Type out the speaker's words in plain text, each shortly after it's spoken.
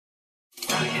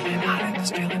crying and hiding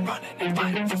this feeling, running and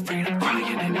fighting for freedom.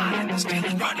 Crying and hiding this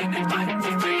feeling, running and fighting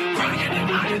for freedom. Crying and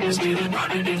hiding this feeling,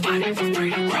 running and fighting for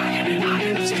freedom. Crying and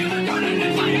hiding this feeling, running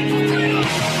and fighting for freedom.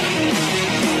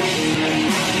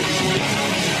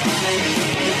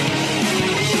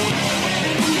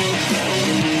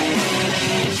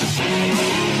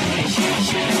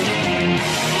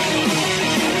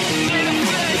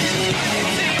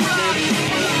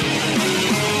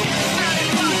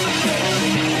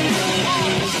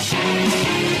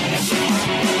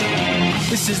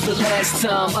 This is the last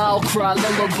time I'll cry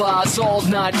lullabies all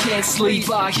night, can't sleep.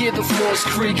 I hear the floors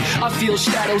creak, I feel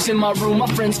shadows in my room. My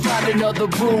friends finding other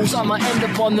brews, I'ma end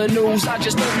up on the news. I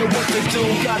just don't know what to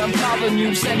do. God, I'm calling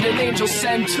you, send an angel,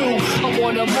 send two. I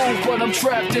wanna move, but I'm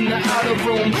trapped in the outer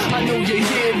room. I know you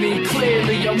hear me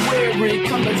clearly, I'm weary.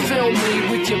 Come and fill me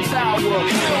with your power,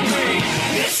 heal me.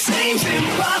 It seems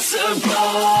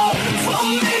impossible for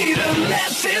me to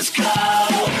let this go.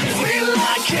 Feel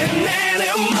like an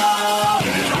animal,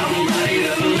 I'm ready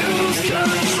to lose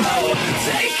control.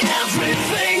 Take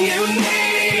everything you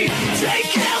need,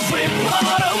 take every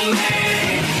part of me.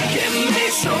 Give me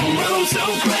some room to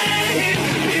breathe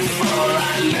before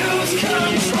I lose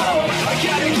control. I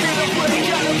gotta get away,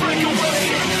 gotta break away.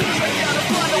 I gotta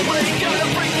find a way, gotta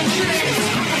break the chains.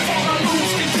 Before I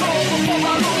lose control, before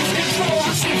I lose control.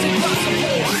 It seems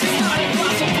impossible, it's not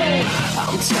impossible.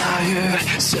 I'm tired,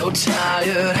 so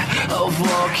tired of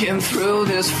walking through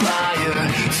this fire.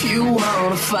 If you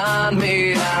wanna find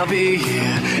me, I'll be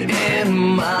here in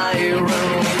my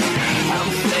room. I'm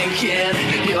thinking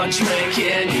you're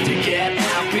drinking to get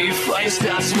out before you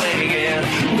start swinging.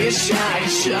 Wish I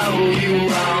could show you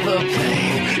all the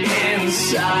pain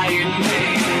inside me.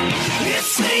 It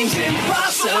seems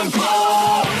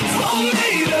impossible for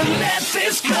me to let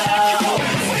this go.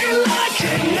 Feel like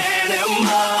an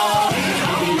animal,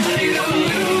 I'm ready to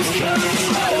lose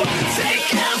control. Take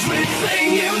everything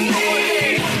you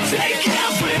need, take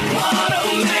every part of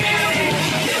me.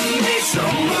 Give me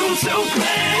some room to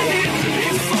breathe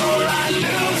before I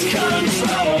lose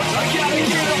control. I gotta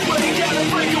get away, gotta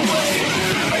break away.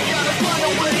 I gotta find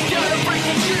a way, gotta break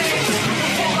the chains.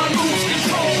 Before I lose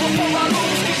control, before I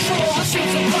lose control. It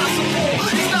seems impossible,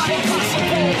 it's not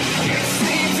impossible. It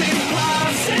seems impossible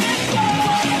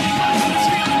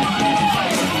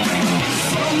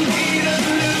for me to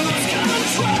lose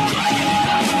control.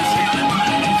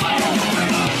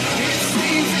 It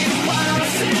seems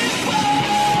impossible.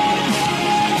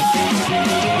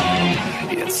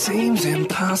 It seems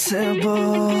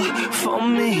impossible for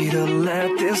me to let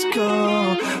this go.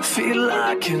 Feel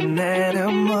like an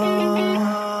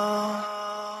animal.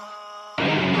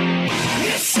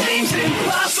 It seems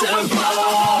impossible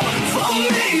for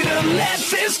me to let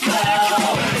this go.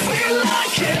 Feel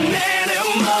like an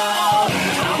animal,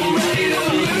 I'm ready to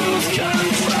lose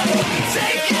control.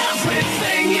 Take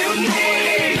everything you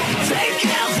need, take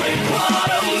every part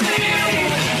of me.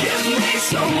 Give me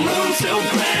some room to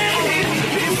breathe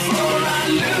before I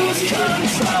lose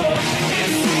control. It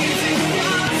seems